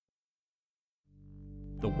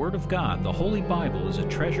The Word of God, the Holy Bible, is a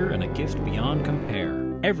treasure and a gift beyond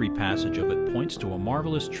compare. Every passage of it points to a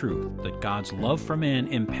marvelous truth that God's love for man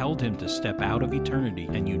impelled him to step out of eternity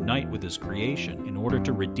and unite with his creation in order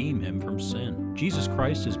to redeem him from sin. Jesus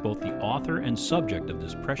Christ is both the author and subject of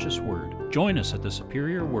this precious Word. Join us at the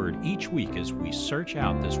Superior Word each week as we search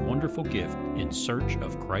out this wonderful gift in search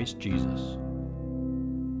of Christ Jesus.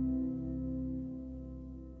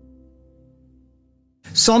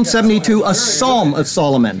 Psalm 72, a psalm of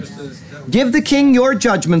Solomon. Give the king your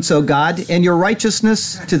judgments, O God, and your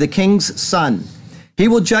righteousness to the king's son. He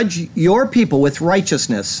will judge your people with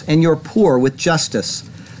righteousness and your poor with justice.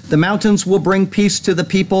 The mountains will bring peace to the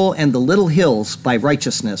people and the little hills by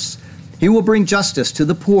righteousness. He will bring justice to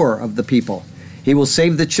the poor of the people. He will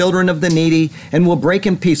save the children of the needy and will break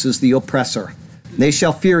in pieces the oppressor. They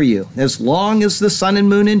shall fear you as long as the sun and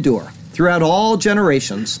moon endure. Throughout all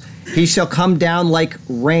generations, he shall come down like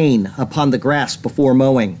rain upon the grass before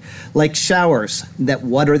mowing, like showers that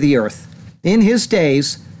water the earth. In his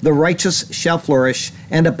days the righteous shall flourish,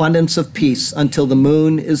 and abundance of peace until the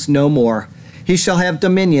moon is no more. He shall have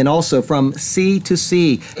dominion also from sea to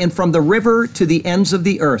sea, and from the river to the ends of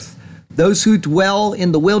the earth. Those who dwell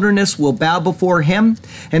in the wilderness will bow before him,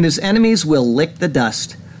 and his enemies will lick the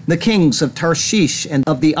dust. The kings of Tarshish and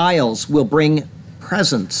of the isles will bring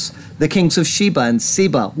presents. The kings of Sheba and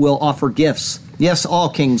Seba will offer gifts. Yes, all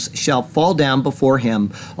kings shall fall down before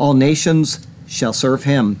him. All nations shall serve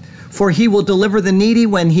him. For he will deliver the needy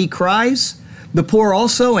when he cries, the poor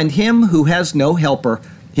also, and him who has no helper.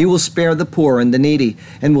 He will spare the poor and the needy,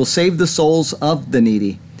 and will save the souls of the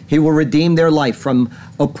needy. He will redeem their life from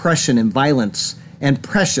oppression and violence, and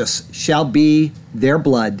precious shall be their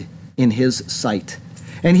blood in his sight.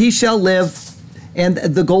 And he shall live, and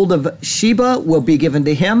the gold of Sheba will be given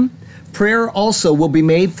to him. Prayer also will be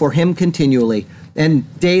made for him continually,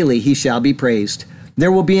 and daily he shall be praised.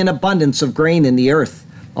 There will be an abundance of grain in the earth.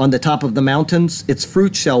 On the top of the mountains, its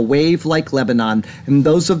fruit shall wave like Lebanon, and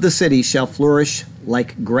those of the city shall flourish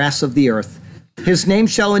like grass of the earth. His name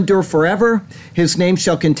shall endure forever. His name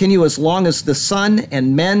shall continue as long as the sun,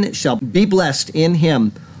 and men shall be blessed in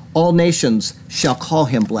him. All nations shall call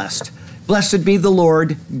him blessed. Blessed be the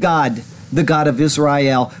Lord God, the God of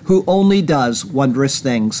Israel, who only does wondrous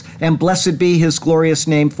things. And blessed be his glorious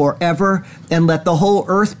name forever, and let the whole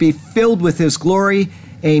earth be filled with his glory.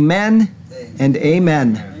 Amen and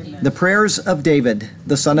amen. The prayers of David,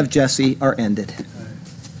 the son of Jesse, are ended.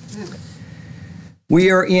 We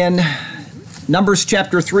are in Numbers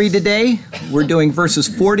chapter 3 today. We're doing verses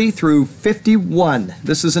 40 through 51.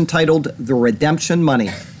 This is entitled The Redemption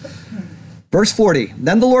Money. Verse 40,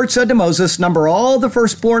 Then the Lord said to Moses, Number all the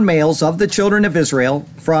firstborn males of the children of Israel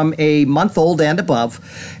from a month old and above,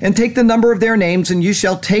 and take the number of their names, and you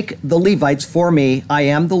shall take the Levites for me, I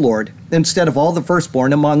am the Lord, instead of all the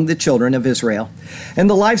firstborn among the children of Israel, and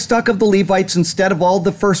the livestock of the Levites instead of all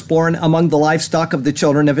the firstborn among the livestock of the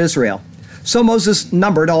children of Israel. So Moses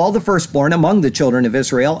numbered all the firstborn among the children of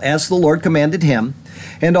Israel, as the Lord commanded him,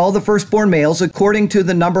 and all the firstborn males, according to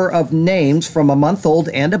the number of names from a month old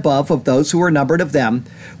and above of those who were numbered of them,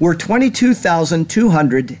 were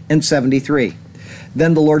 22,273.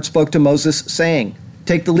 Then the Lord spoke to Moses, saying,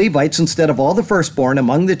 Take the Levites instead of all the firstborn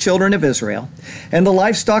among the children of Israel, and the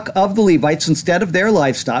livestock of the Levites instead of their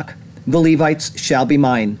livestock. The Levites shall be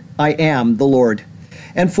mine. I am the Lord.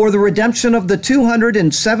 And for the redemption of the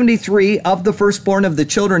 273 of the firstborn of the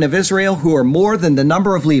children of Israel who are more than the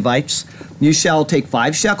number of Levites, you shall take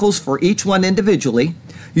 5 shekels for each one individually.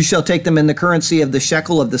 You shall take them in the currency of the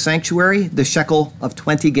shekel of the sanctuary, the shekel of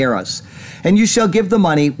 20 gerahs. And you shall give the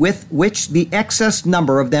money with which the excess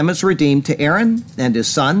number of them is redeemed to Aaron and his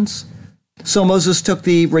sons. So Moses took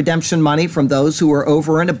the redemption money from those who were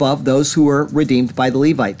over and above those who were redeemed by the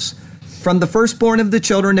Levites. From the firstborn of the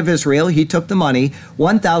children of Israel, he took the money,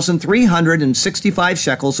 1,365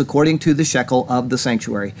 shekels, according to the shekel of the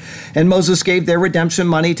sanctuary. And Moses gave their redemption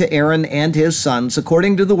money to Aaron and his sons,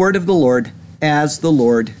 according to the word of the Lord, as the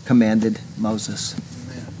Lord commanded Moses.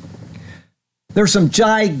 There are some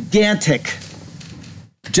gigantic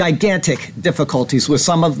difficulties with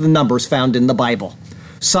some of the numbers found in the Bible.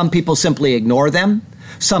 Some people simply ignore them.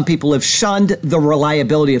 Some people have shunned the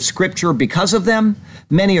reliability of Scripture because of them.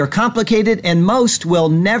 Many are complicated, and most will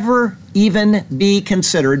never even be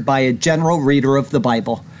considered by a general reader of the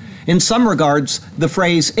Bible. In some regards, the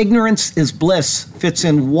phrase, ignorance is bliss, fits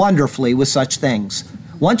in wonderfully with such things.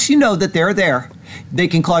 Once you know that they're there, they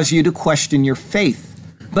can cause you to question your faith.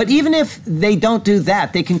 But even if they don't do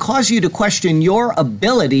that, they can cause you to question your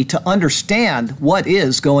ability to understand what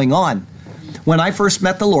is going on. When I first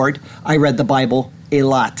met the Lord, I read the Bible a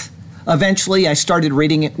lot. Eventually, I started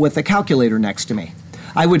reading it with a calculator next to me.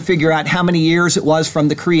 I would figure out how many years it was from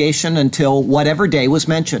the creation until whatever day was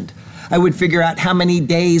mentioned. I would figure out how many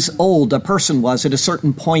days old a person was at a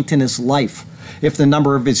certain point in his life, if the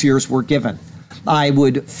number of his years were given. I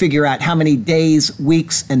would figure out how many days,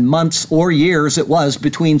 weeks, and months or years it was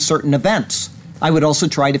between certain events. I would also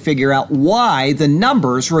try to figure out why the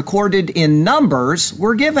numbers recorded in Numbers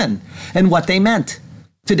were given and what they meant.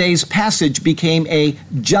 Today's passage became a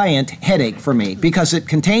giant headache for me because it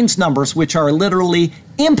contains numbers which are literally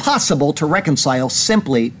impossible to reconcile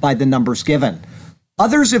simply by the numbers given.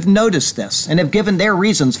 Others have noticed this and have given their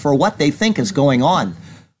reasons for what they think is going on.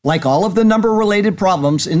 Like all of the number-related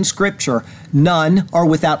problems in Scripture, none are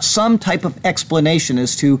without some type of explanation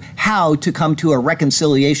as to how to come to a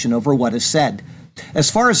reconciliation over what is said. As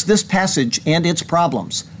far as this passage and its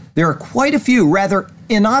problems, there are quite a few rather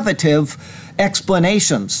innovative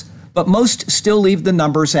explanations, but most still leave the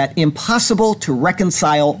numbers at impossible to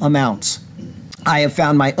reconcile amounts. I have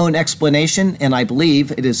found my own explanation, and I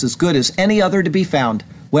believe it is as good as any other to be found.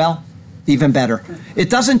 Well, even better. It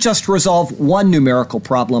doesn't just resolve one numerical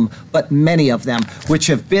problem, but many of them, which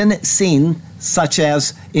have been seen, such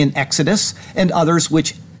as in Exodus, and others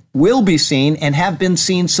which will be seen and have been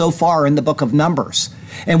seen so far in the book of Numbers,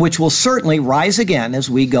 and which will certainly rise again as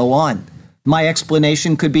we go on. My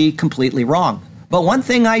explanation could be completely wrong. But one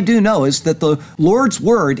thing I do know is that the Lord's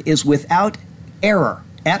word is without error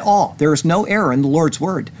at all. There is no error in the Lord's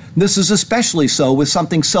word. This is especially so with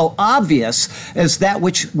something so obvious as that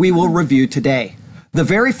which we will review today. The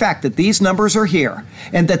very fact that these numbers are here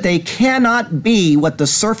and that they cannot be what the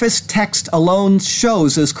surface text alone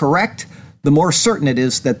shows is correct, the more certain it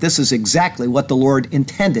is that this is exactly what the Lord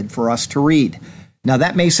intended for us to read. Now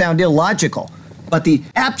that may sound illogical, but the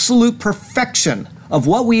absolute perfection of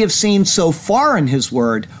what we have seen so far in His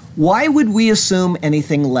Word, why would we assume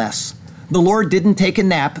anything less? The Lord didn't take a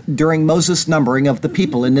nap during Moses' numbering of the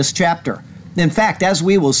people in this chapter. In fact, as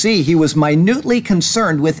we will see, He was minutely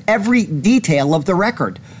concerned with every detail of the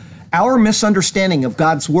record. Our misunderstanding of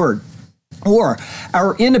God's Word, or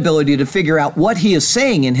our inability to figure out what He is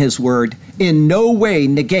saying in His Word, in no way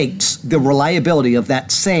negates the reliability of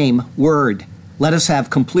that same Word. Let us have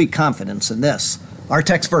complete confidence in this. Our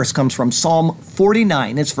text verse comes from Psalm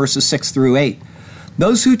 49. It's verses 6 through 8.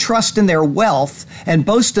 Those who trust in their wealth and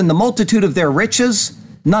boast in the multitude of their riches,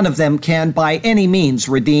 none of them can by any means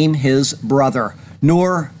redeem his brother,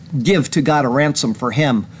 nor give to God a ransom for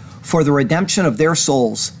him. For the redemption of their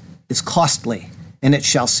souls is costly, and it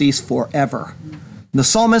shall cease forever. The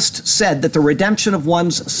psalmist said that the redemption of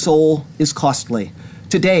one's soul is costly.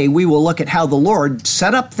 Today, we will look at how the Lord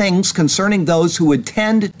set up things concerning those who would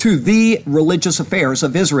tend to the religious affairs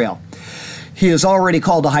of Israel. He has already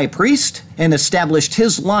called a high priest and established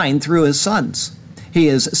his line through his sons. He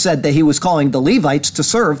has said that he was calling the Levites to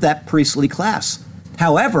serve that priestly class.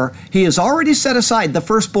 However, he has already set aside the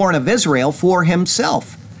firstborn of Israel for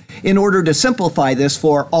himself. In order to simplify this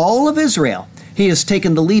for all of Israel, he has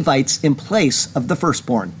taken the Levites in place of the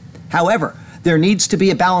firstborn. However, there needs to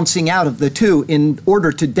be a balancing out of the two in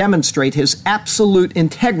order to demonstrate his absolute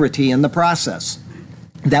integrity in the process.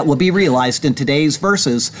 That will be realized in today's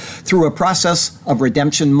verses through a process of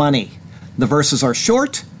redemption money. The verses are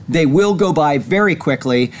short, they will go by very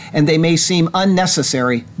quickly, and they may seem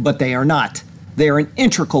unnecessary, but they are not. They are an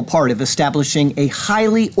integral part of establishing a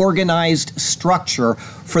highly organized structure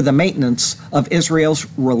for the maintenance of Israel's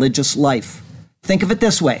religious life. Think of it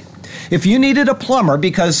this way. If you needed a plumber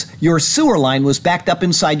because your sewer line was backed up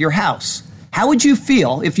inside your house, how would you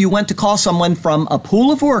feel if you went to call someone from a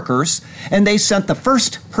pool of workers and they sent the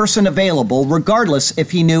first person available, regardless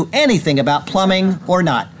if he knew anything about plumbing or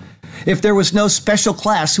not? If there was no special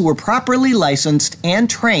class who were properly licensed and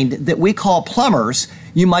trained that we call plumbers,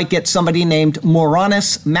 you might get somebody named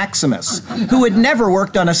Moranus Maximus, who had never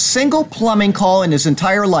worked on a single plumbing call in his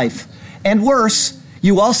entire life. And worse,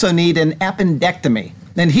 you also need an appendectomy.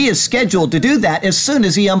 And he is scheduled to do that as soon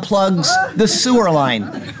as he unplugs the sewer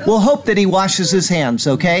line. We'll hope that he washes his hands,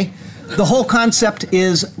 okay? The whole concept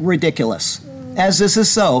is ridiculous. As this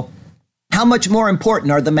is so, how much more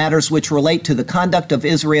important are the matters which relate to the conduct of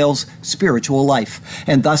Israel's spiritual life,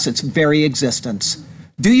 and thus its very existence?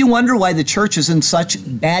 Do you wonder why the church is in such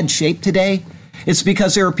bad shape today? It's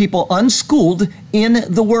because there are people unschooled in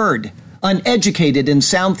the Word, uneducated in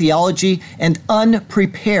sound theology, and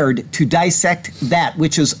unprepared to dissect that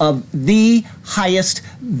which is of the highest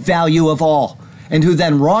value of all, and who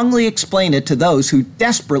then wrongly explain it to those who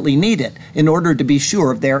desperately need it in order to be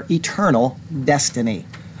sure of their eternal destiny.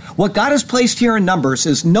 What God has placed here in Numbers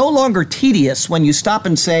is no longer tedious when you stop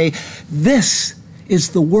and say, "This is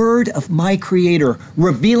the word of my Creator,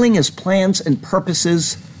 revealing His plans and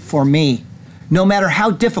purposes for me." No matter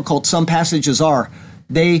how difficult some passages are,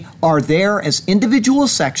 they are there as individual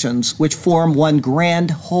sections which form one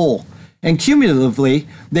grand whole. And cumulatively,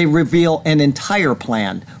 they reveal an entire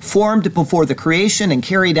plan, formed before the creation and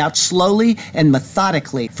carried out slowly and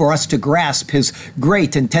methodically for us to grasp His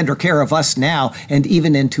great and tender care of us now and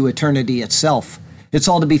even into eternity itself. It's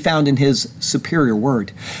all to be found in His superior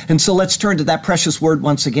word. And so let's turn to that precious word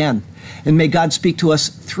once again. And may God speak to us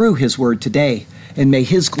through His word today. And may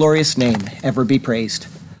His glorious name ever be praised.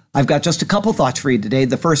 I've got just a couple thoughts for you today.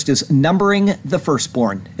 The first is numbering the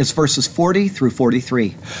firstborn. It's verses 40 through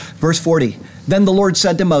 43. Verse 40, then the Lord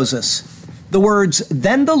said to Moses. The words,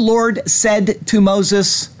 then the Lord said to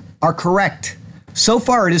Moses, are correct. So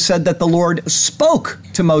far it is said that the Lord spoke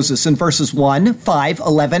to Moses in verses 1, 5,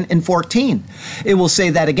 11, and 14. It will say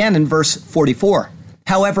that again in verse 44.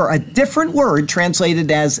 However, a different word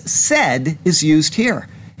translated as said is used here.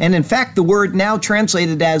 And in fact, the word now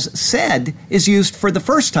translated as said is used for the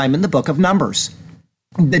first time in the book of Numbers.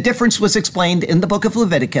 The difference was explained in the book of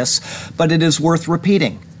Leviticus, but it is worth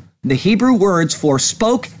repeating. The Hebrew words for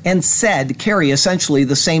spoke and said carry essentially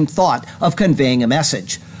the same thought of conveying a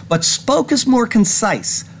message. But spoke is more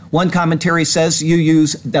concise. One commentary says you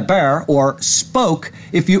use daber, or spoke,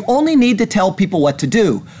 if you only need to tell people what to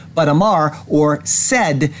do, but amar, or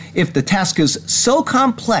said, if the task is so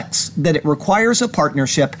complex that it requires a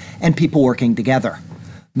partnership and people working together.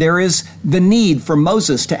 There is the need for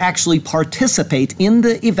Moses to actually participate in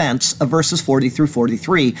the events of verses 40 through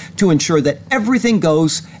 43 to ensure that everything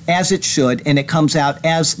goes as it should and it comes out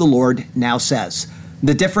as the Lord now says.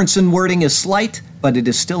 The difference in wording is slight, but it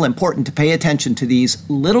is still important to pay attention to these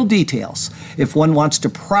little details if one wants to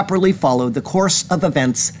properly follow the course of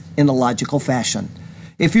events in a logical fashion.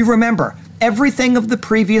 If you remember, everything of the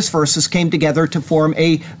previous verses came together to form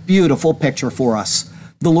a beautiful picture for us.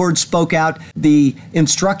 The Lord spoke out the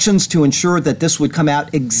instructions to ensure that this would come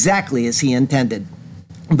out exactly as He intended.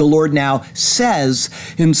 The Lord now says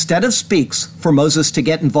instead of speaks for Moses to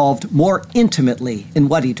get involved more intimately in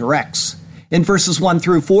what He directs. In verses 1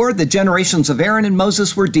 through 4, the generations of Aaron and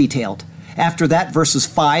Moses were detailed. After that, verses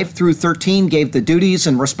 5 through 13 gave the duties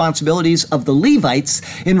and responsibilities of the Levites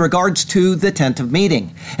in regards to the tent of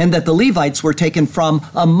meeting, and that the Levites were taken from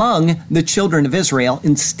among the children of Israel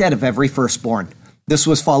instead of every firstborn. This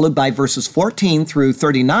was followed by verses 14 through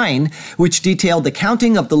 39, which detailed the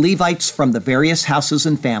counting of the Levites from the various houses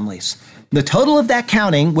and families. The total of that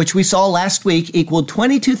counting, which we saw last week, equaled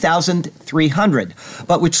 22,300,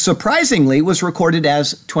 but which surprisingly was recorded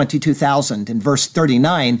as 22,000 in verse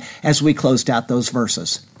 39 as we closed out those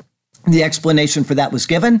verses. The explanation for that was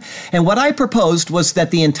given, and what I proposed was that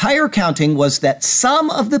the entire counting was that some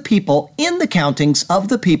of the people in the countings of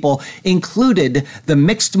the people included the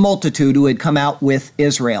mixed multitude who had come out with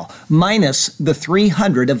Israel, minus the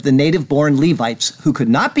 300 of the native-born Levites who could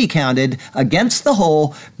not be counted against the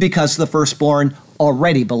whole because the firstborn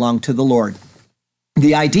already belonged to the Lord.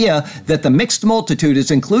 The idea that the mixed multitude is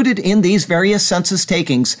included in these various census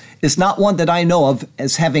takings is not one that I know of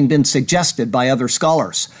as having been suggested by other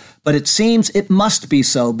scholars, but it seems it must be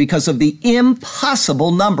so because of the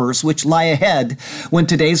impossible numbers which lie ahead when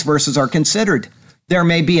today's verses are considered. There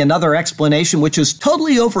may be another explanation which is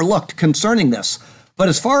totally overlooked concerning this, but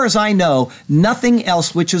as far as I know, nothing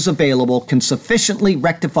else which is available can sufficiently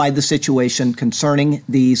rectify the situation concerning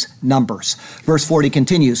these numbers. Verse 40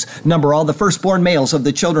 continues, number all the firstborn males of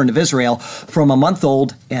the children of Israel from a month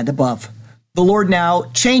old and above. The Lord now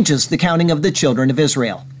changes the counting of the children of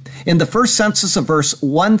Israel. In the first census of verse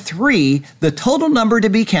 1-3, the total number to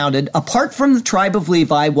be counted, apart from the tribe of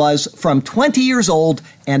Levi, was from 20 years old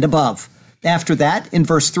and above. After that, in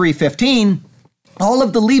verse 3:15, all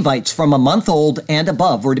of the Levites from a month old and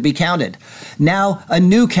above were to be counted. Now, a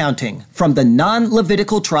new counting from the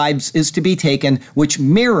non-Levitical tribes is to be taken, which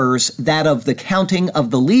mirrors that of the counting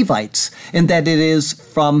of the Levites, in that it is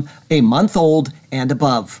from a month old and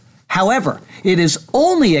above. However, it is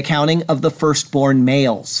only a counting of the firstborn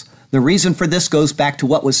males. The reason for this goes back to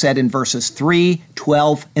what was said in verses 3,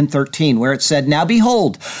 12, and 13, where it said, now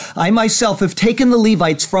behold, I myself have taken the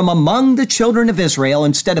Levites from among the children of Israel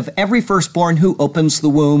instead of every firstborn who opens the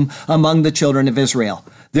womb among the children of Israel.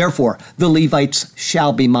 Therefore, the Levites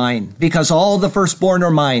shall be mine, because all the firstborn are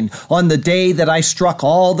mine. On the day that I struck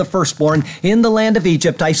all the firstborn in the land of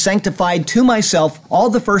Egypt, I sanctified to myself all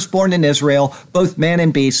the firstborn in Israel, both man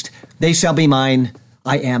and beast. They shall be mine.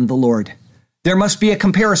 I am the Lord. There must be a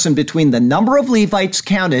comparison between the number of Levites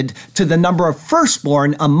counted to the number of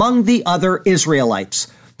firstborn among the other Israelites.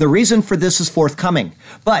 The reason for this is forthcoming,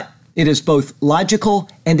 but it is both logical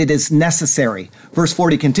and it is necessary. Verse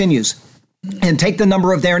 40 continues, and take the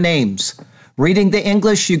number of their names. Reading the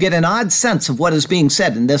English, you get an odd sense of what is being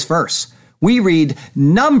said in this verse. We read,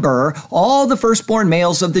 number all the firstborn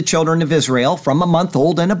males of the children of Israel from a month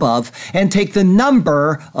old and above, and take the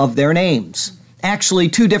number of their names. Actually,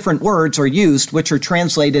 two different words are used, which are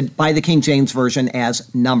translated by the King James Version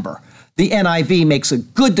as number. The NIV makes a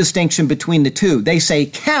good distinction between the two. They say,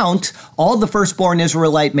 count all the firstborn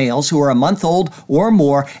Israelite males who are a month old or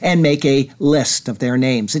more and make a list of their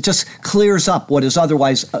names. It just clears up what is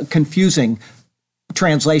otherwise a confusing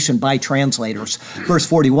translation by translators. Verse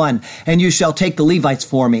 41, and you shall take the Levites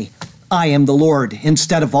for me. I am the Lord,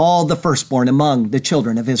 instead of all the firstborn among the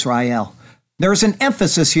children of Israel. There is an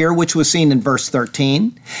emphasis here which was seen in verse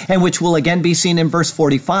 13 and which will again be seen in verse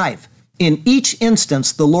 45. In each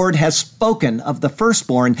instance, the Lord has spoken of the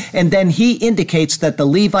firstborn, and then he indicates that the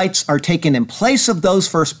Levites are taken in place of those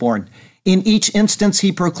firstborn. In each instance,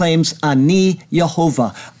 he proclaims, Ani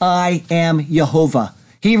Yehovah, I am Jehovah.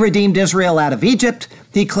 He redeemed Israel out of Egypt.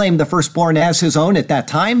 He claimed the firstborn as his own at that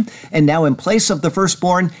time. And now in place of the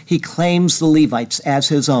firstborn, he claims the Levites as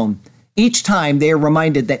his own. Each time they are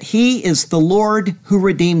reminded that he is the Lord who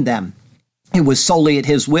redeemed them. It was solely at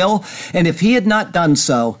his will. And if he had not done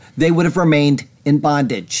so, they would have remained in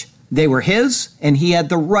bondage. They were his, and he had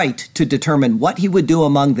the right to determine what he would do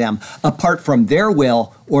among them, apart from their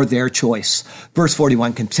will or their choice. Verse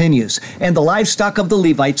 41 continues, and the livestock of the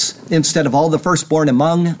Levites, instead of all the firstborn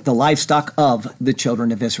among the livestock of the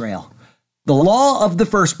children of Israel. The law of the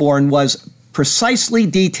firstborn was precisely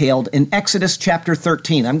detailed in Exodus chapter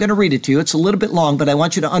 13. I'm going to read it to you. It's a little bit long, but I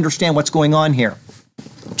want you to understand what's going on here.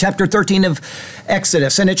 Chapter 13 of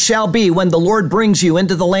Exodus, and it shall be when the Lord brings you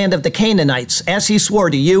into the land of the Canaanites, as he swore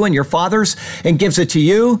to you and your fathers, and gives it to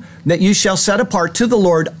you, that you shall set apart to the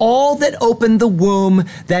Lord all that open the womb,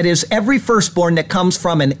 that is, every firstborn that comes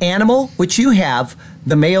from an animal which you have,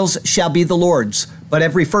 the males shall be the Lord's. But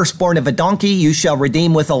every firstborn of a donkey you shall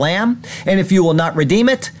redeem with a lamb, and if you will not redeem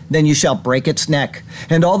it, then you shall break its neck.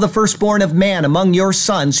 And all the firstborn of man among your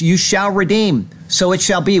sons you shall redeem. So it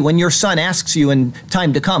shall be when your son asks you in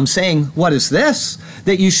time to come, saying, what is this?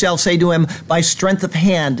 That you shall say to him, by strength of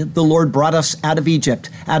hand the Lord brought us out of Egypt,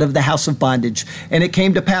 out of the house of bondage. And it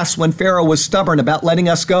came to pass when Pharaoh was stubborn about letting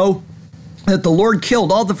us go, that the Lord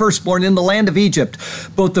killed all the firstborn in the land of Egypt,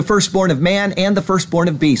 both the firstborn of man and the firstborn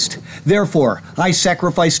of beast. Therefore, I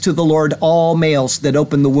sacrifice to the Lord all males that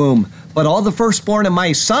open the womb, but all the firstborn of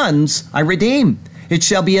my sons I redeem. It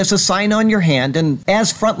shall be as a sign on your hand and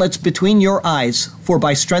as frontlets between your eyes, for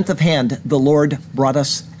by strength of hand the Lord brought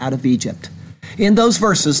us out of Egypt. In those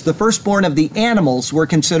verses, the firstborn of the animals were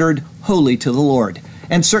considered holy to the Lord,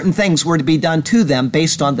 and certain things were to be done to them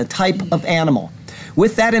based on the type of animal.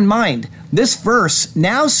 With that in mind, this verse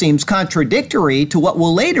now seems contradictory to what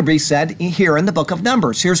will later be said here in the book of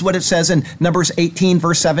Numbers. Here's what it says in Numbers 18,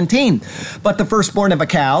 verse 17. But the firstborn of a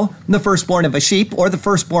cow, the firstborn of a sheep, or the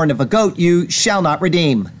firstborn of a goat, you shall not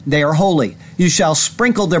redeem. They are holy. You shall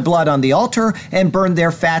sprinkle their blood on the altar and burn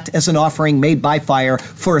their fat as an offering made by fire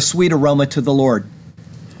for a sweet aroma to the Lord.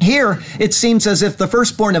 Here, it seems as if the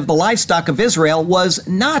firstborn of the livestock of Israel was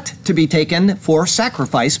not to be taken for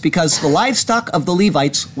sacrifice because the livestock of the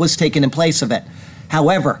Levites was taken in place of it.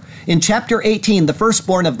 However, in chapter 18, the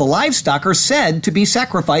firstborn of the livestock are said to be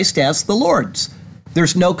sacrificed as the Lord's.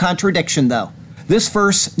 There's no contradiction, though. This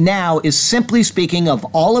verse now is simply speaking of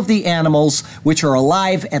all of the animals which are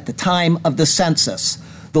alive at the time of the census.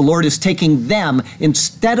 The Lord is taking them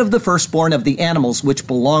instead of the firstborn of the animals which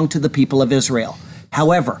belong to the people of Israel.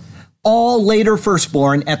 However, all later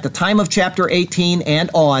firstborn at the time of chapter 18 and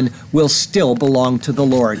on will still belong to the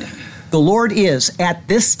Lord. The Lord is, at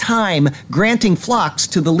this time, granting flocks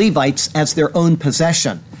to the Levites as their own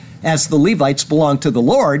possession. As the Levites belonged to the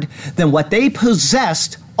Lord, then what they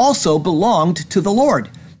possessed also belonged to the Lord,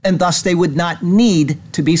 and thus they would not need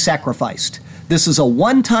to be sacrificed. This is a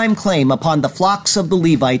one-time claim upon the flocks of the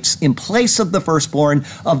Levites in place of the firstborn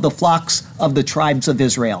of the flocks of the tribes of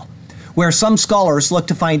Israel. Where some scholars look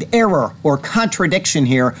to find error or contradiction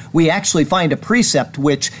here, we actually find a precept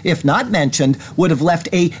which, if not mentioned, would have left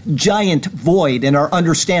a giant void in our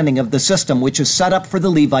understanding of the system which is set up for the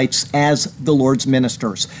Levites as the Lord's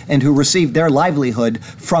ministers and who received their livelihood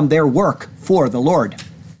from their work for the Lord.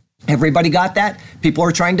 Everybody got that? People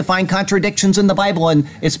are trying to find contradictions in the Bible, and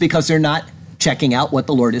it's because they're not checking out what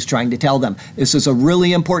the Lord is trying to tell them. This is a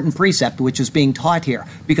really important precept which is being taught here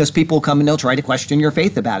because people come and they'll try to question your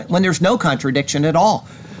faith about it when there's no contradiction at all.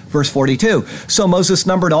 Verse 42, so Moses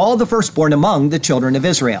numbered all the firstborn among the children of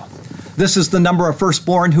Israel. This is the number of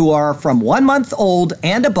firstborn who are from 1 month old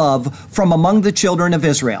and above from among the children of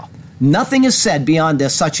Israel. Nothing is said beyond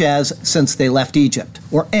this, such as since they left Egypt,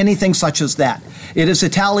 or anything such as that. It is a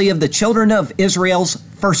tally of the children of Israel's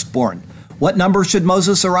firstborn. What number should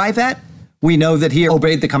Moses arrive at? We know that he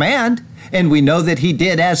obeyed the command, and we know that he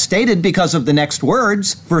did as stated because of the next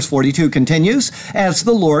words. Verse 42 continues, as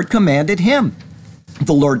the Lord commanded him.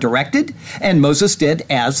 The Lord directed, and Moses did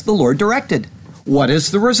as the Lord directed. What is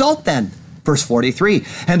the result then? Verse 43,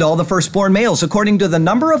 and all the firstborn males, according to the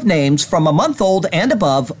number of names from a month old and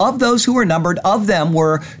above, of those who were numbered of them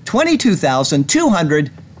were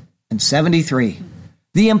 22,273.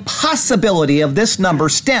 The impossibility of this number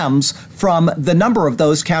stems from the number of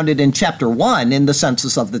those counted in chapter 1 in the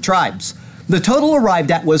census of the tribes. The total arrived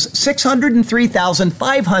at was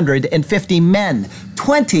 603,550 men,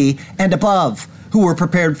 20 and above, who were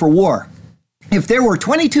prepared for war. If there were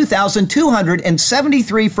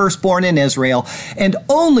 22,273 firstborn in Israel, and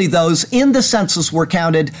only those in the census were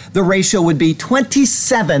counted, the ratio would be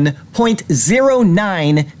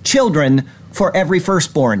 27.09 children for every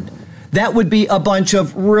firstborn. That would be a bunch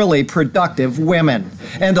of really productive women,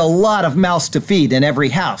 and a lot of mouths to feed in every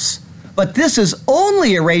house. But this is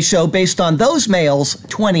only a ratio based on those males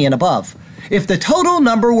 20 and above. If the total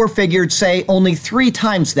number were figured, say, only 3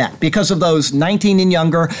 times that, because of those 19 and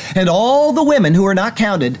younger, and all the women who are not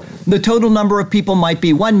counted, the total number of people might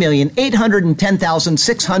be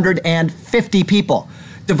 1,810,650 people.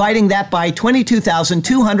 Dividing that by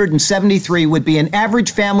 22,273 would be an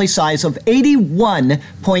average family size of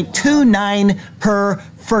 81.29 per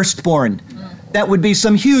firstborn. That would be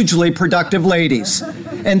some hugely productive ladies.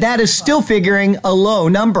 And that is still figuring a low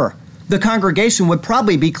number. The congregation would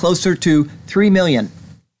probably be closer to 3 million.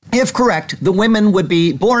 If correct, the women would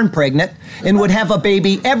be born pregnant and would have a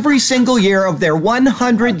baby every single year of their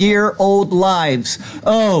 100-year-old lives.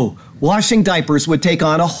 Oh, washing diapers would take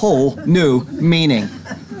on a whole new meaning.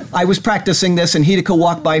 I was practicing this and Hideko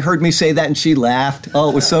walked by, heard me say that, and she laughed. Oh,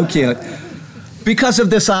 it was so cute. Because of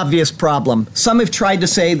this obvious problem, some have tried to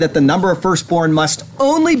say that the number of firstborn must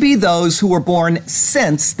only be those who were born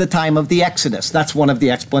since the time of the Exodus. That's one of the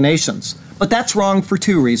explanations. But that's wrong for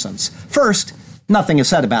 2 reasons. First, nothing is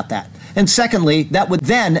said about that. And secondly, that would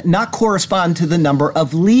then not correspond to the number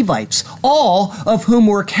of Levites, all of whom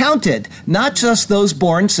were counted, not just those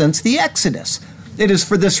born since the Exodus. It is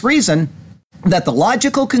for this reason that the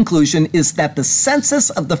logical conclusion is that the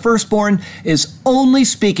census of the firstborn is only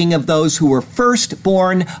speaking of those who were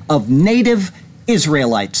firstborn of native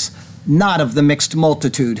Israelites, not of the mixed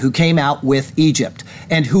multitude who came out with Egypt,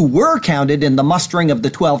 and who were counted in the mustering of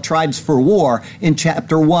the 12 tribes for war in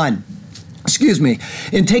chapter 1.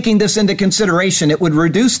 In taking this into consideration, it would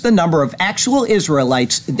reduce the number of actual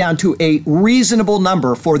Israelites down to a reasonable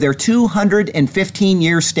number for their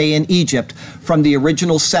 215-year stay in Egypt from the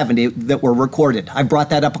original 70 that were recorded. I brought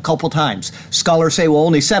that up a couple times. Scholars say, well,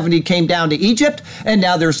 only 70 came down to Egypt, and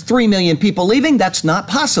now there's 3 million people leaving. That's not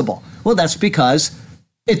possible. Well, that's because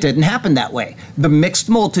it didn't happen that way. The mixed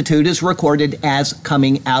multitude is recorded as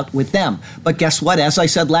coming out with them. But guess what? As I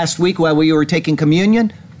said last week while we were taking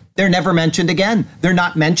communion, they're never mentioned again. They're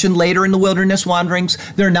not mentioned later in the wilderness wanderings.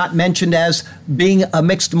 They're not mentioned as being a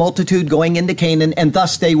mixed multitude going into Canaan, and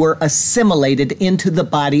thus they were assimilated into the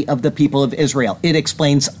body of the people of Israel. It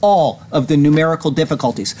explains all of the numerical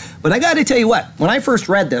difficulties. But I got to tell you what, when I first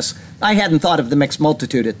read this, I hadn't thought of the mixed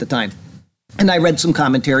multitude at the time. And I read some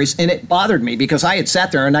commentaries, and it bothered me because I had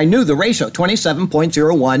sat there and I knew the ratio,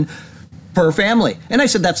 27.01 per family. And I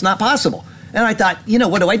said, that's not possible. And I thought,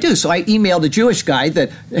 what do I do? So I emailed a Jewish guy that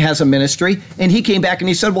has a ministry, and he came back and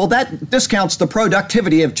he said, well, that discounts the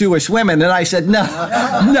productivity of Jewish women. And I said, no,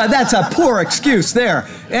 that's a poor excuse there.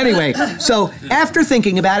 Anyway, so after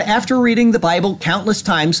thinking about it, after reading the Bible countless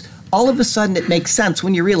times, all of a sudden it makes sense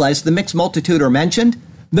when you realize the mixed multitude are mentioned.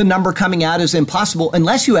 The number coming out is impossible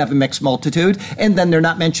unless you have a mixed multitude, and then they're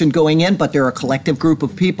not mentioned going in, but they're a collective group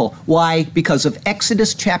of people. Why? Because of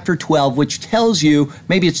Exodus chapter 12, which tells you,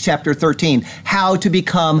 maybe it's chapter 13, how to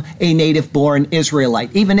become a native-born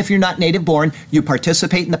Israelite. Even if you're not native-born, you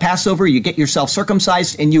participate in the Passover, you get yourself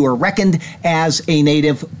circumcised, and you are reckoned as a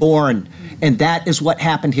native-born. And that is what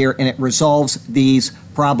happened here, and it resolves these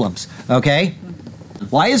problems. Okay?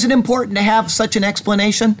 Why is it important to have such an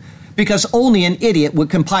explanation? Because only an idiot would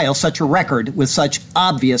compile such a record with such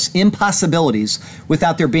obvious impossibilities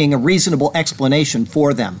without there being a reasonable explanation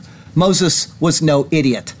for them. Moses was no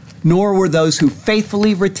idiot, nor were those who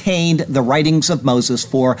faithfully retained the writings of Moses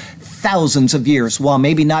for thousands of years, while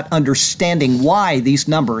maybe not understanding why these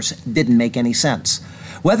numbers didn't make any sense.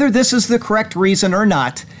 Whether this is the correct reason or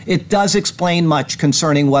not, it does explain much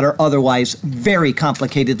concerning what are otherwise very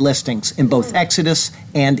complicated listings in both Exodus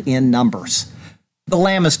and in Numbers. The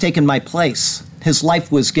Lamb has taken my place. His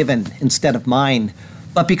life was given instead of mine.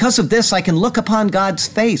 But because of this, I can look upon God's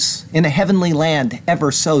face in a heavenly land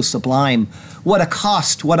ever so sublime. What a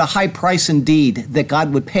cost, what a high price indeed that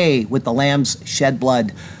God would pay with the Lamb's shed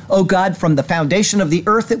blood. O God, from the foundation of the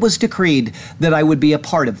earth it was decreed that I would be a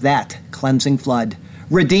part of that cleansing flood.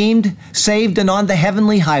 Redeemed, saved, and on the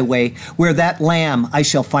heavenly highway, where that Lamb I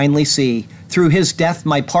shall finally see. Through his death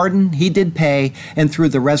my pardon he did pay, and through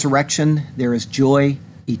the resurrection there is joy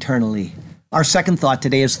eternally. Our second thought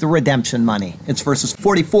today is the redemption money. It's verses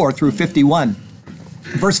 44 through 51.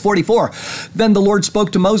 Verse 44, then the Lord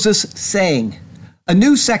spoke to Moses, saying, a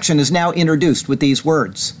new section is now introduced with these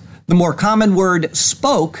words. The more common word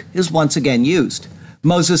spoke is once again used.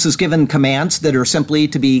 Moses is given commands that are simply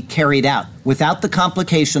to be carried out without the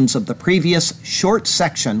complications of the previous short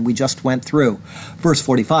section we just went through. Verse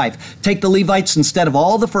 45, take the Levites instead of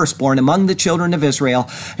all the firstborn among the children of Israel,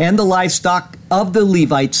 and the livestock of the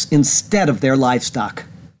Levites instead of their livestock.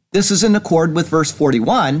 This is in accord with verse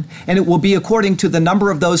 41, and it will be according to the number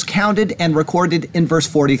of those counted and recorded in verse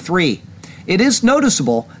 43. It is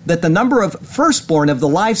noticeable that the number of firstborn of the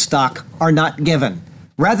livestock are not given.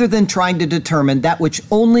 Rather than trying to determine that which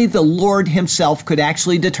only the Lord himself could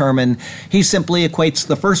actually determine, he simply equates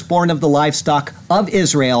the firstborn of the livestock of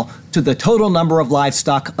Israel to the total number of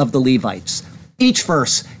livestock of the Levites. Each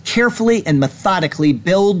verse carefully and methodically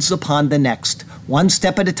builds upon the next. One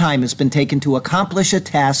step at a time has been taken to accomplish a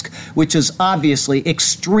task which is obviously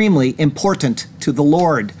extremely important to the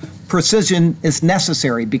Lord. Precision is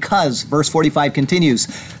necessary because, verse 45 continues,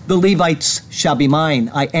 the Levites shall be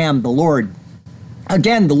mine, I am the Lord.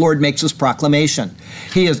 Again, the Lord makes his proclamation.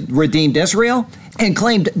 He has redeemed Israel and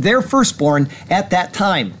claimed their firstborn at that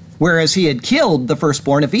time, whereas he had killed the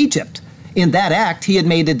firstborn of Egypt. In that act, he had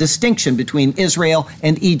made a distinction between Israel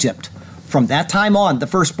and Egypt. From that time on, the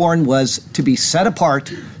firstborn was to be set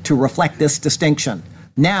apart to reflect this distinction.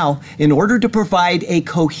 Now, in order to provide a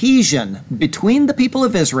cohesion between the people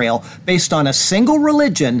of Israel based on a single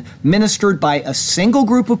religion ministered by a single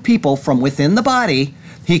group of people from within the body,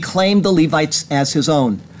 he claimed the Levites as his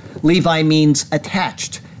own. Levi means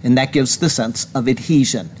attached, and that gives the sense of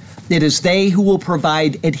adhesion. It is they who will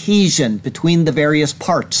provide adhesion between the various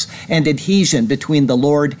parts and adhesion between the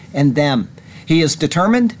Lord and them. He is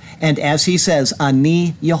determined, and as he says,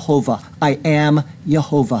 Ani Yehovah, I am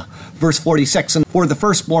Yehovah. Verse 46, and for the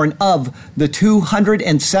firstborn of the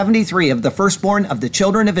 273 of the firstborn of the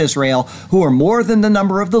children of Israel, who are more than the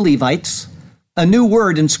number of the Levites, a new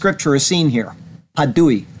word in Scripture is seen here.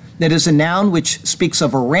 Padui. That is a noun which speaks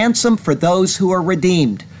of a ransom for those who are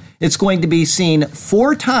redeemed. It's going to be seen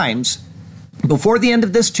 4 times before the end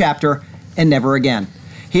of this chapter and never again.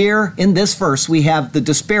 Here in this verse, we have the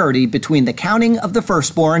disparity between the counting of the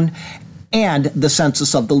firstborn and the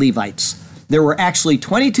census of the Levites. There were actually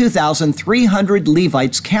 22,300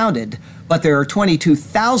 Levites counted, but there are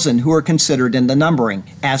 22,000 who are considered in the numbering,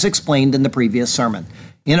 as explained in the previous sermon.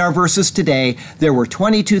 In our verses today, there were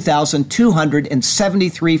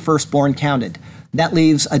 22,273 firstborn counted. That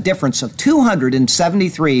leaves a difference of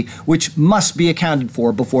 273, which must be accounted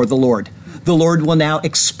for before the Lord. The Lord will now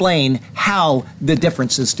explain how the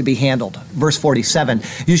difference is to be handled. Verse 47,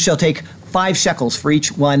 you shall take 5 shekels for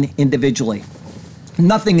each one individually.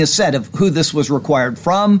 Nothing is said of who this was required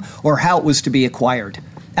from or how it was to be acquired.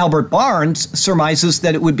 Albert Barnes surmises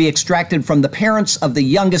that it would be extracted from the parents of the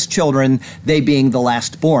youngest children, they being the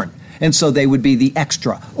last born. And so they would be the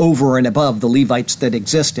extra, over and above the Levites that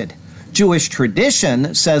existed. Jewish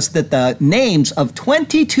tradition says that the names of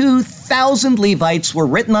 22,000 Levites were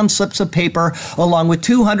written on slips of paper, along with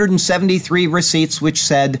 273 receipts which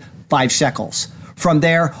said 5 shekels. From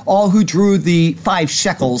there, all who drew the 5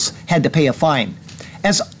 shekels had to pay a fine.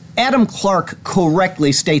 As Adam Clarke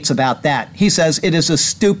correctly states about that, he says it is a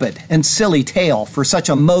stupid and silly tale, for such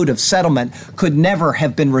a mode of settlement could never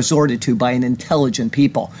have been resorted to by an intelligent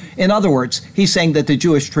people. In other words, he's saying that the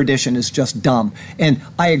Jewish tradition is just dumb. And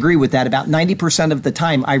I agree with that. About 90% of the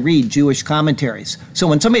time I read Jewish commentaries. So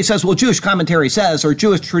when somebody says, well, Jewish commentary says, or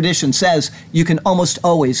Jewish tradition says, you can almost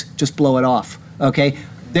always just blow it off, okay?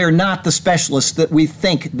 They're not the specialists that we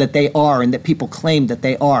think that they are and that people claim that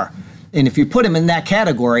they are. And if you put them in that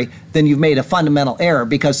category, then you've made a fundamental error,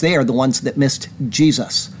 because they are the ones that missed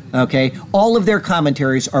Jesus, okay? All of their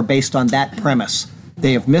commentaries are based on that premise.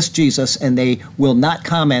 They have missed Jesus, and they will not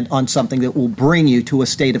comment on something that will bring you to a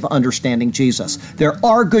state of understanding Jesus. There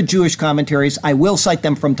are good Jewish commentaries. I will cite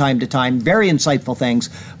them from time to time, very insightful things,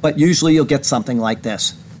 but usually you'll get something like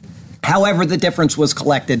this. However the difference was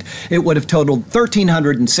collected, it would have totaled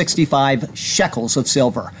 1,365 shekels of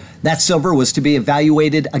silver. That silver was to be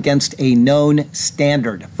evaluated against a known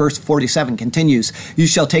standard. Verse 47 continues, "You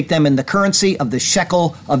shall take them in the currency of the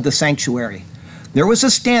shekel of the sanctuary." There was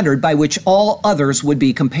a standard by which all others would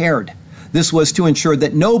be compared. This was to ensure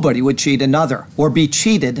that nobody would cheat another or be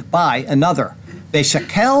cheated by another. The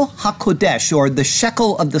shekel hakodesh, or the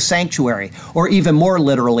shekel of the sanctuary, or even more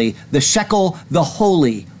literally, the shekel, the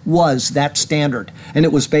holy, was that standard. And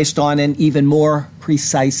it was based on an even more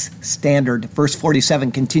precise standard. Verse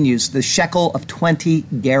 47 continues, the shekel of 20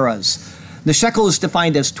 gerahs. The shekel is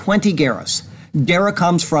defined as 20 gerahs. Gerah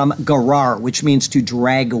comes from garar, which means to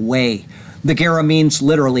drag away. The gerah means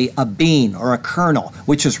literally a bean or a kernel,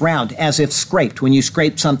 which is round, as if scraped. When you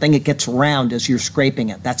scrape something, it gets round as you're scraping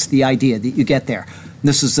it. That's the idea that you get there.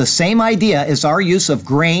 This is the same idea as our use of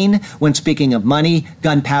grain when speaking of money,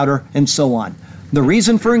 gunpowder, and so on. The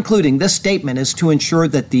reason for including this statement is to ensure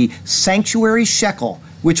that the sanctuary shekel,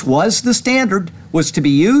 which was the standard, was to be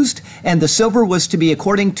used, and the silver was to be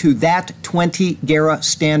according to that 20 gerah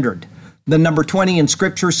standard. The number 20 in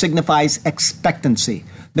Scripture signifies expectancy.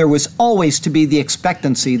 There was always to be the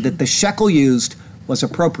expectancy that the shekel used was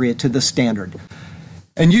appropriate to the standard.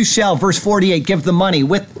 "And you shall," verse 48, "give the money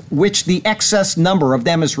with which the excess number of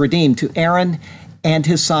them is redeemed to Aaron and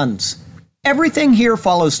his sons." Everything here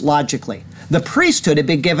follows logically. The priesthood had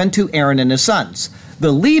been given to Aaron and his sons.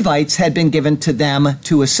 The Levites had been given to them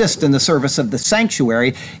to assist in the service of the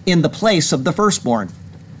sanctuary in the place of the firstborn.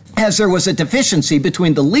 As there was a deficiency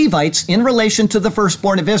between the Levites in relation to the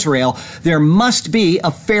firstborn of Israel, there must be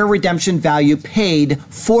a fair redemption value paid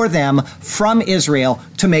for them from Israel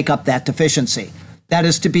to make up that deficiency. That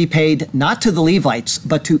is to be paid not to the Levites,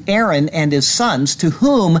 but to Aaron and his sons, to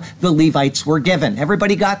whom the Levites were given.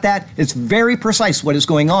 Everybody got that? It's very precise what is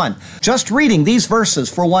going on. Just reading these verses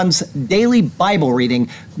for one's daily Bible reading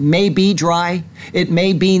may be dry. It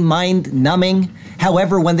may be mind-numbing.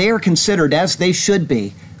 However, when they are considered as they should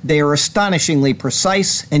be, they are astonishingly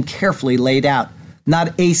precise and carefully laid out.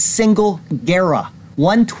 Not a single gerah,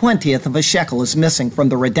 1/20th of a shekel, is missing from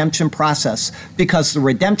the redemption process because the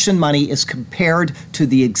redemption money is compared to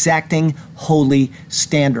the exacting holy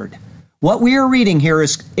standard. What we are reading here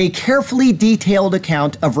is a carefully detailed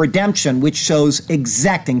account of redemption which shows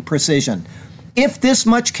exacting precision. If this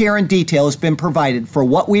much care and detail has been provided for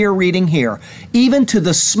what we are reading here, even to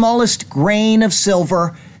the smallest grain of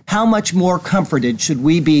silver, how much more comforted should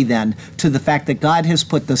we be then to the fact that God has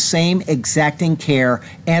put the same exacting care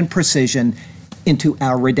and precision into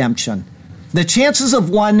our redemption? The chances of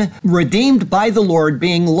one redeemed by the Lord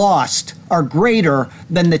being lost are greater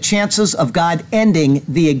than the chances of God ending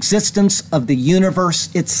the existence of the universe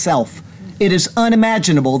itself. It is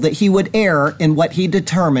unimaginable that he would err in what he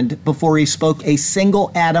determined before he spoke a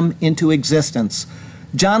single atom into existence.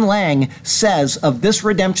 John Lang says of this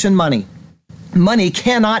redemption money, "Money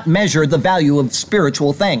cannot measure the value of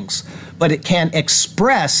spiritual things, but it can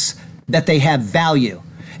express that they have value.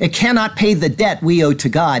 It cannot pay the debt we owe to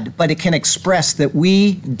God, but it can express that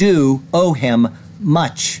we do owe him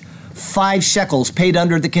much." 5 shekels paid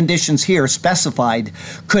under the conditions here specified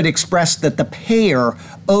could express that the payer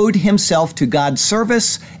owed himself to God's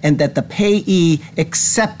service and that the payee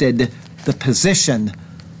accepted the position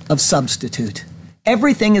of substitute.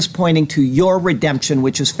 Everything is pointing to your redemption,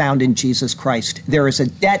 which is found in Jesus Christ. There is a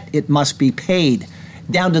debt, it must be paid,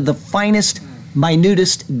 down to the finest,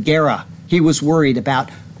 minutest gerah. He was worried about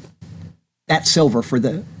that silver for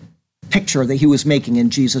the picture that he was making in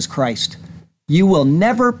Jesus Christ. You will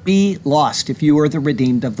never be lost if you are the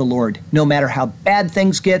redeemed of the Lord. No matter how bad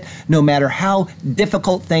things get, no matter how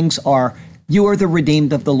difficult things are, you are the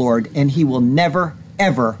redeemed of the Lord, and he will never,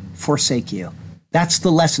 ever forsake you. That's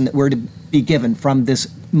the lesson that we're to be given from this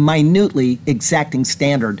minutely exacting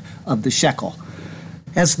standard of the shekel.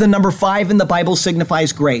 As the number 5 in the Bible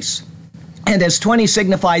signifies grace, and as 20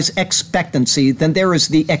 signifies expectancy, then there is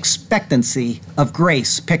the expectancy of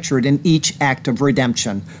grace pictured in each act of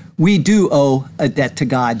redemption. We do owe a debt to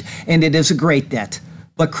God, and it is a great debt,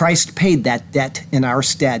 but Christ paid that debt in our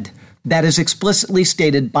stead. That is explicitly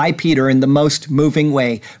stated by Peter in the most moving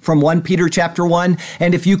way from 1 Peter chapter 1.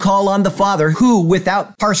 "And if you call on the Father, who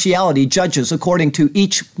without partiality judges according to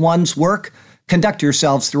each one's work, conduct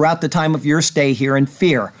yourselves throughout the time of your stay here in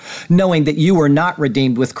fear, knowing that you were not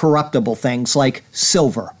redeemed with corruptible things like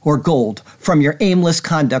silver or gold from your aimless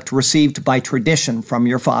conduct received by tradition from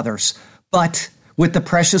your fathers, but with the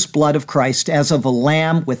precious blood of Christ as of a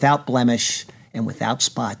lamb without blemish and without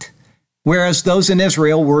spot. Whereas those in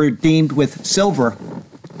Israel were redeemed with silver,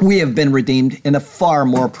 we have been redeemed in a far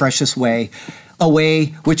more precious way, a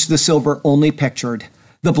way which the silver only pictured.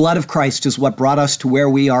 The blood of Christ is what brought us to where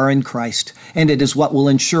we are in Christ, and it is what will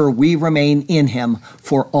ensure we remain in him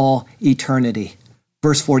for all eternity.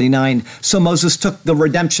 Verse 49, so Moses took the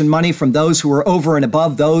redemption money from those who were over and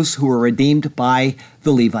above those who were redeemed by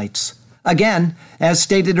the Levites. Again, as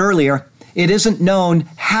stated earlier, it isn't known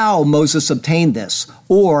how Moses obtained this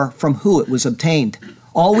or from who it was obtained.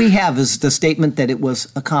 All we have is the statement that it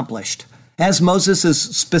was accomplished. As Moses is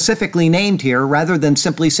specifically named here, rather than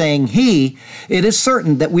simply saying he, it is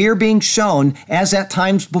certain that we are being shown, as at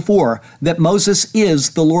times before, that Moses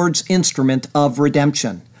is the Lord's instrument of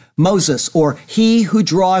redemption. Moses, or he who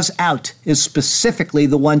draws out, is specifically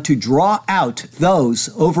the one to draw out those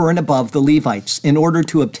over and above the Levites in order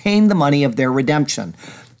to obtain the money of their redemption.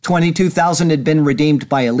 22,000 had been redeemed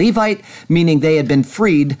by a Levite, meaning they had been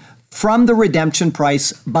freed from the redemption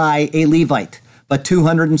price by a Levite, but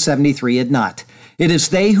 273 had not. It is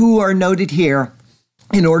they who are noted here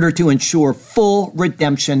in order to ensure full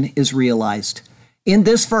redemption is realized. In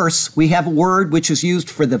this verse, we have a word which is used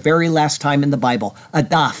for the very last time in the Bible,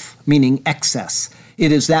 adaf, meaning excess.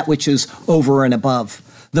 It is that which is over and above.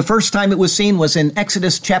 The first time it was seen was in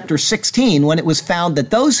Exodus chapter 16, when it was found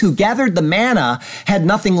that those who gathered the manna had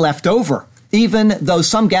nothing left over, even though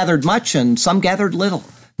some gathered much and some gathered little.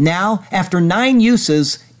 Now, after 9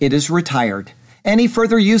 uses, it is retired. Any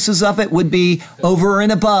further uses of it would be over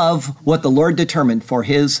and above what the Lord determined for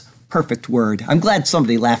his perfect word. I'm glad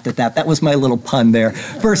somebody laughed at that. That was my little pun there.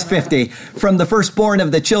 Verse 50, from the firstborn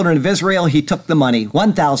of the children of Israel, he took the money,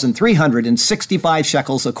 1,365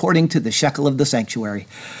 shekels, according to the shekel of the sanctuary.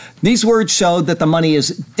 These words show that the money is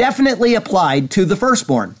definitely applied to the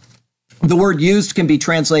firstborn. The word used can be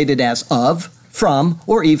translated as of, from,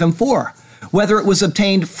 or even for. Whether it was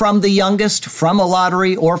obtained from the youngest, from a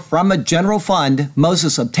lottery, or from a general fund,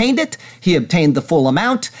 Moses obtained it, he obtained the full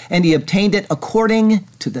amount, and he obtained it according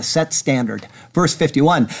to the set standard. Verse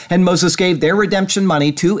 51, and Moses gave their redemption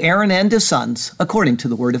money to Aaron and his sons, according to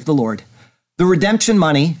the word of the Lord. The redemption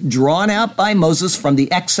money, drawn out by Moses from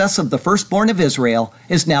the excess of the firstborn of Israel,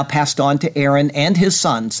 is now passed on to Aaron and his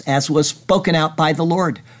sons, as was spoken out by the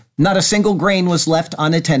Lord. Not a single grain was left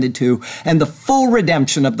unattended to, and the full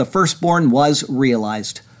redemption of the firstborn was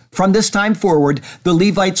realized. From this time forward, the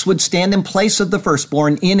Levites would stand in place of the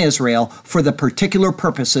firstborn in Israel for the particular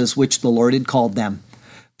purposes which the Lord had called them.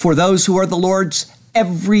 For those who are the Lord's,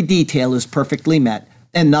 every detail is perfectly met,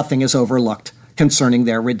 and nothing is overlooked concerning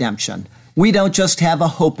their redemption. We don't just have a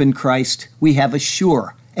hope in Christ, we have a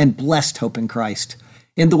sure and blessed hope in Christ.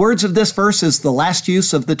 In the words of this verse is the last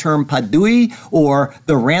use of the term padui, or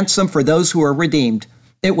the ransom for those who are redeemed.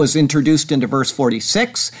 It was introduced into verse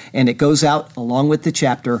 46, and it goes out along with the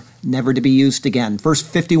chapter, never to be used again. Verse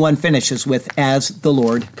 51 finishes with, as the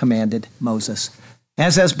Lord commanded Moses.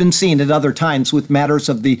 As has been seen at other times with matters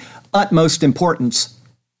of the utmost importance,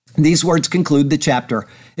 these words conclude the chapter.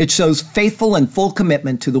 It shows faithful and full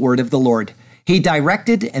commitment to the word of the Lord. He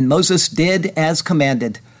directed, and Moses did as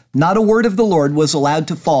commanded. Not a word of the Lord was allowed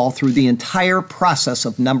to fall through the entire process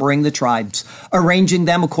of numbering the tribes, arranging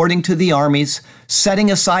them according to the armies,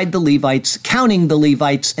 setting aside the Levites, counting the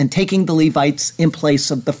Levites, and taking the Levites in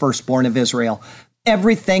place of the firstborn of Israel.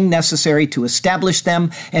 Everything necessary to establish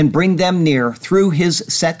them and bring them near through his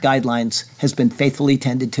set guidelines has been faithfully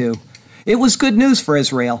tended to. It was good news for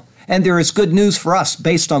Israel, and there is good news for us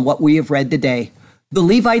based on what we have read today. The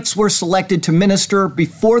Levites were selected to minister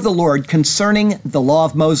before the Lord concerning the law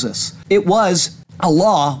of Moses. It was a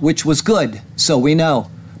law which was good, so we know.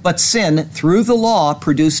 But sin, through the law,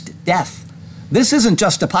 produced death. This isn't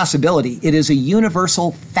just a possibility, it is a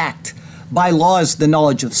universal fact. By law is the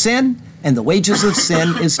knowledge of sin, and the wages of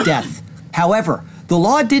sin is death. However, the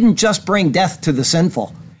law didn't just bring death to the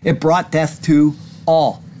sinful. It brought death to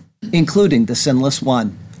all, including the sinless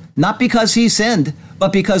one. Not because he sinned,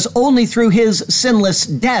 but because only through his sinless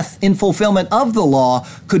death in fulfillment of the law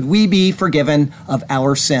could we be forgiven of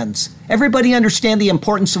our sins. Everybody understand the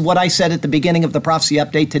importance of what I said at the beginning of the prophecy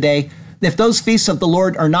update today? If those feasts of the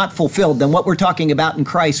Lord are not fulfilled, then what we're talking about in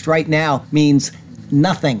Christ right now means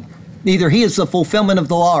nothing. Either he is the fulfillment of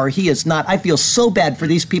the law or he is not. I feel so bad for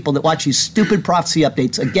these people that watch these stupid prophecy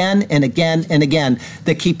updates again and again and again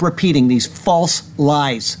that keep repeating these false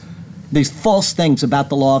lies. These false things about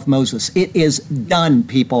the law of Moses. It is done,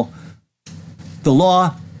 people. The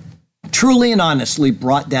law truly and honestly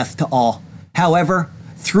brought death to all. However,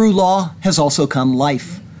 through law has also come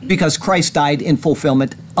life, because Christ died in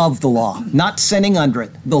fulfillment of the law, not sinning under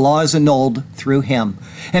it. The law is annulled through him.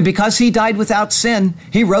 And because he died without sin,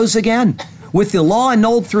 he rose again. With the law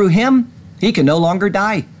annulled through him, he can no longer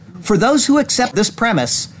die. For those who accept this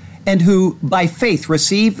premise and who by faith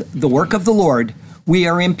receive the work of the Lord, we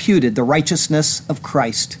are imputed the righteousness of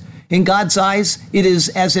Christ. In God's eyes, it is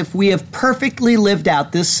as if we have perfectly lived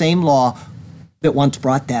out this same law that once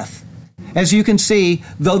brought death. As you can see,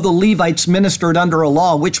 though the Levites ministered under a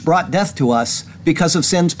law which brought death to us because of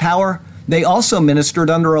sin's power, they also ministered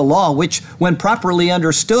under a law which, when properly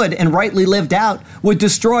understood and rightly lived out, would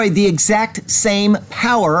destroy the exact same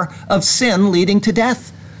power of sin leading to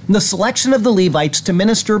death. The selection of the Levites to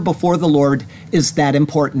minister before the Lord is that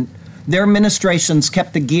important. Their ministrations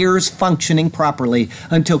kept the gears functioning properly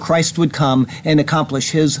until Christ would come and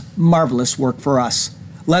accomplish his marvelous work for us.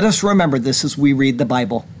 Let us remember this as we read the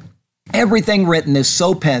Bible. Everything written is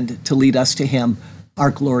so penned to lead us to him,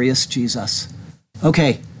 our glorious Jesus.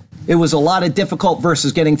 Okay, it was a lot of difficult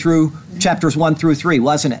verses getting through chapters 1 through 3,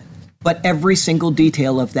 wasn't it? But every single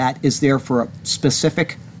detail of that is there for a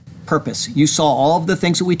specific purpose. You saw all of the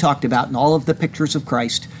things that we talked about and all of the pictures of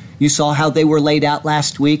Christ. You saw how they were laid out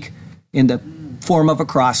last week in the form of a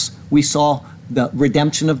cross. We saw the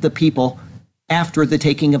redemption of the people after the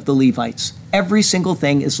taking of the Levites. Every single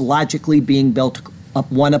thing is logically being built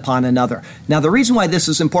up one upon another. Now, the reason why this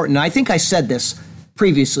is important, and I think I said this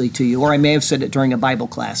previously to you, or I may have said it during a Bible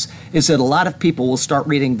class, is that a lot of people will start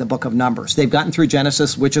reading the book of Numbers. They've gotten through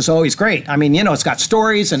Genesis, which is always great. I mean, it's got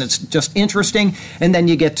stories and it's just interesting. And then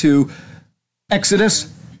you get to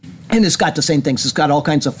Exodus, and it's got the same things. It's got all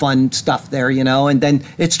kinds of fun stuff there, and then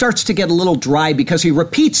it starts to get a little dry because he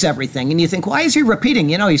repeats everything. And you think, why is he repeating?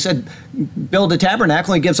 He said, build a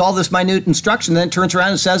tabernacle. He gives all this minute instruction, and then turns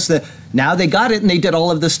around and says that now they got it and they did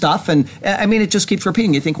all of this stuff. And it just keeps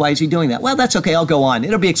repeating. You think, why is he doing that? Well, that's okay. I'll go on.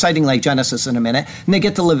 It'll be exciting like Genesis in a minute. And they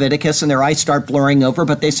get to Leviticus and their eyes start blurring over,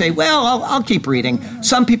 but they say, well, I'll keep reading.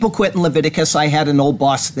 Some people quit in Leviticus. I had an old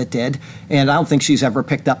boss that did, and I don't think she's ever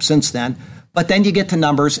picked up since then. But then you get to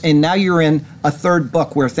Numbers, and now you're in a third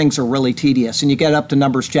book where things are really tedious. And you get up to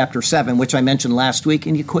Numbers chapter 7, which I mentioned last week,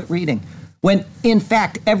 and you quit reading. When, in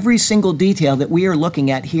fact, every single detail that we are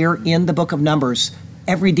looking at here in the book of Numbers,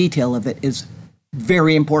 every detail of it is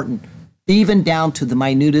very important, even down to the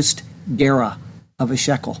minutest gerah of a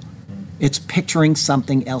shekel. It's picturing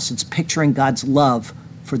something else. It's picturing God's love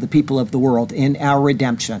for the people of the world in our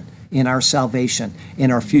redemption, in our salvation,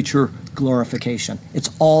 in our future glorification. It's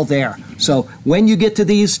all there. So when you get to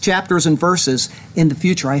these chapters and verses in the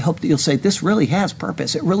future, I hope that you'll say, this really has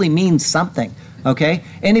purpose. It really means something, okay?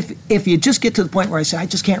 And if you just get to the point where I say, I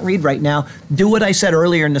just can't read right now, do what I said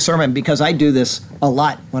earlier in the sermon, because I do this a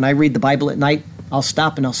lot. When I read the Bible at night, I'll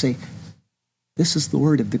stop and I'll say, this is the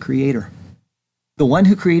word of the Creator. The one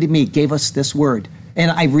who created me gave us this word.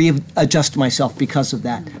 And I readjust myself because of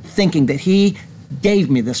that, thinking that he gave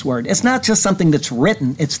me this word. It's not just something that's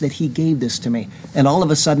written, it's that he gave this to me. And all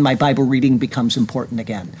of a sudden, my Bible reading becomes important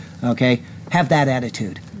again, okay? Have that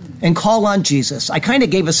attitude. And call on Jesus. I kind of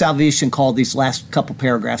gave a salvation call these last couple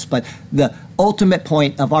paragraphs, but the ultimate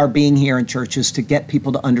point of our being here in church is to get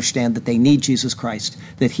people to understand that they need Jesus Christ,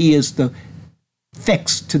 that he is the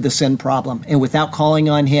fix to the sin problem. And without calling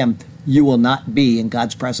on him, you will not be in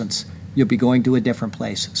God's presence. You'll be going to a different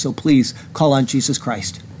place. So please call on Jesus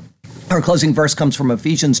Christ. Our closing verse comes from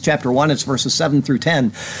Ephesians chapter 1. It's verses 7 through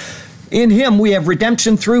 10. In him we have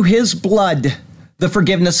redemption through his blood, the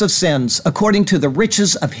forgiveness of sins, according to the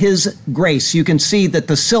riches of his grace. You can see that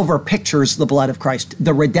the silver pictures the blood of Christ,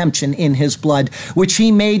 the redemption in his blood, which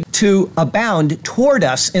he made to abound toward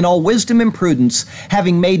us in all wisdom and prudence,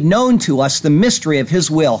 having made known to us the mystery of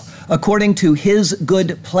his will, according to his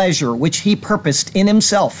good pleasure, which he purposed in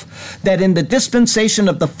himself, that in the dispensation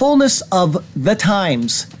of the fullness of the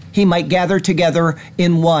times he might gather together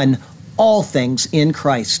in one all things in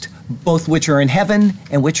Christ, both which are in heaven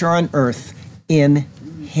and which are on earth, in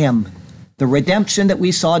him. The redemption that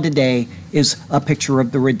we saw today is a picture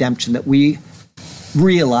of the redemption that we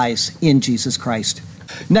realize in Jesus Christ.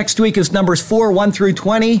 Next week is Numbers 4, 1 through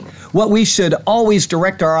 20. What we should always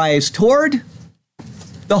direct our eyes toward,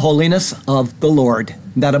 the holiness of the Lord.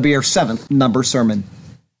 That'll be our 7th number sermon.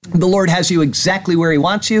 The Lord has you exactly where he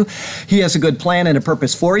wants you. He has a good plan and a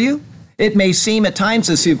purpose for you. It may seem at times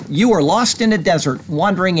as if you are lost in a desert,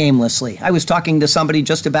 wandering aimlessly. I was talking to somebody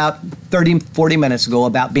just about 30, 40 minutes ago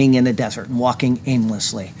about being in a desert and walking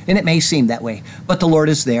aimlessly. And it may seem that way, but the Lord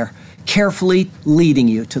is there, carefully leading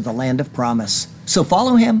you to the land of promise. So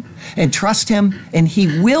follow him and trust him, and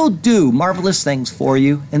he will do marvelous things for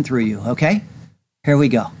you and through you, okay? Here we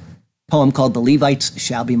go. poem called The Levites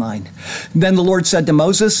Shall Be Mine. Then the Lord said to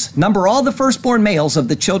Moses, number all the firstborn males of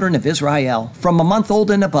the children of Israel, from a month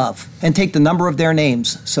old and above, and take the number of their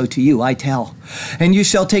names. So to you I tell. And you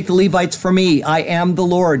shall take the Levites for me, I am the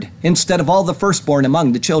Lord, instead of all the firstborn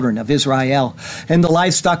among the children of Israel, and the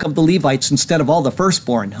livestock of the Levites instead of all the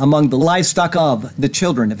firstborn among the livestock of the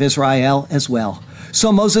children of Israel as well.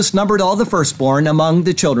 So Moses numbered all the firstborn among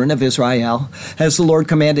the children of Israel, as the Lord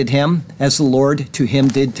commanded him, as the Lord to him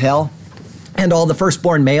did tell. And all the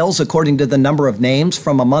firstborn males, according to the number of names,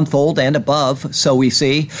 from a month old and above, so we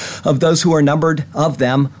see, of those who are numbered of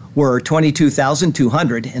them, were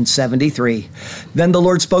 22,273. Then the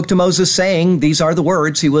Lord spoke to Moses, saying, these are the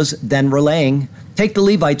words he was then relaying. Take the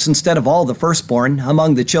Levites instead of all the firstborn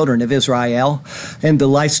among the children of Israel, and the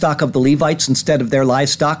livestock of the Levites instead of their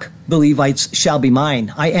livestock. The Levites shall be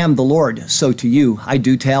mine. I am the Lord, so to you I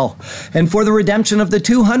do tell. And for the redemption of the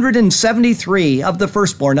 273 of the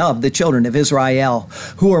firstborn of the children of Israel,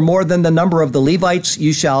 who are more than the number of the Levites,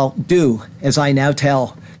 you shall do as I now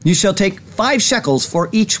tell. You shall take 5 shekels for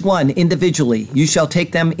each one individually. You shall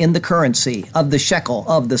take them in the currency of the shekel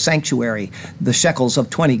of the sanctuary, the shekels of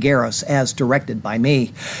 20 gerahs, as directed by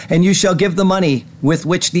me. And you shall give the money with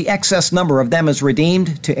which the excess number of them is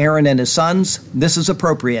redeemed to Aaron and his sons. This is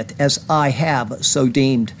appropriate, as I have so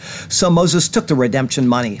deemed. So Moses took the redemption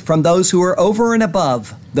money from those who were over and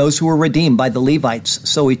above those who were redeemed by the Levites.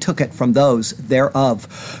 So he took it from those thereof.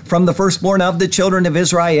 From the firstborn of the children of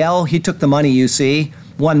Israel, he took the money, you see,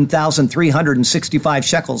 1,365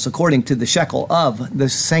 shekels, according to the shekel of the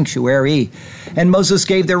sanctuary. And Moses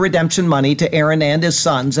gave their redemption money to Aaron and his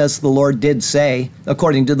sons, as the Lord did say,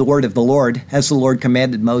 according to the word of the Lord, as the Lord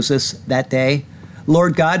commanded Moses that day.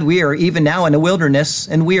 Lord God, we are even now in a wilderness,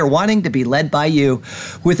 and we are wanting to be led by you.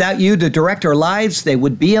 Without you to direct our lives, they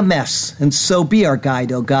would be a mess. And so be our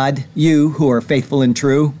guide, O God, you who are faithful and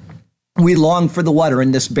true. We long for the water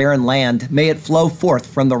in this barren land. May it flow forth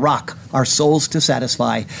from the rock, our souls to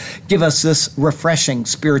satisfy. Give us this refreshing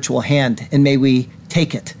spiritual hand, and may we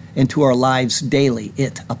take it into our lives daily,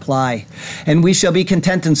 it apply. And we shall be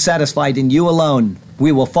content and satisfied in you alone.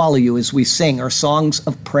 We will follow you as we sing our songs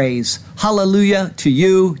of praise. Hallelujah to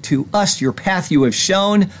you, to us your path you have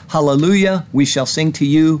shown. Hallelujah, we shall sing to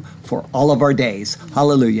you for all of our days.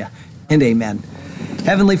 Hallelujah and amen.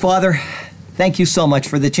 Heavenly Father, thank you so much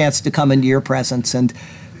for the chance to come into your presence and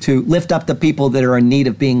to lift up the people that are in need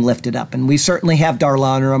of being lifted up. And we certainly have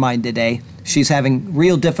Darla on our mind today. She's having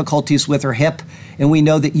real difficulties with her hip, and we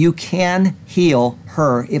know that you can heal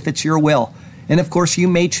her if it's your will. And of course, you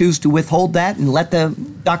may choose to withhold that and let the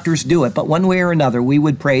doctors do it. But one way or another, we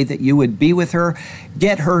would pray that you would be with her,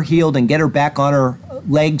 get her healed, and get her back on her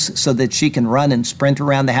legs so that she can run and sprint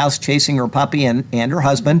around the house chasing her puppy and her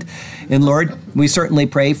husband. And Lord, we certainly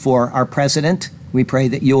pray for our president. We pray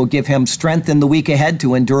that you will give him strength in the week ahead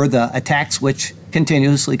to endure the attacks which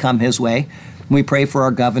continuously come his way. We pray for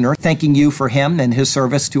our governor, thanking you for him and his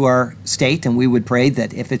service to our state. And we would pray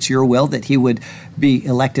that if it's your will, that he would be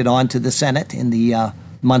elected on to the Senate in the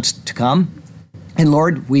months to come. And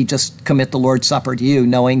Lord, we just commit the Lord's Supper to you,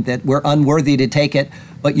 knowing that we're unworthy to take it,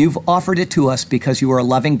 but you've offered it to us because you are a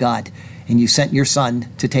loving God, and you sent your Son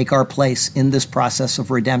to take our place in this process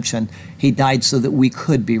of redemption. He died so that we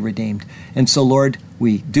could be redeemed. And so, Lord,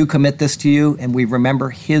 we do commit this to you, and we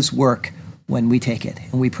remember his work when we take it.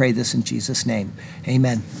 And we pray this in Jesus' name.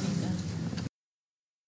 Amen.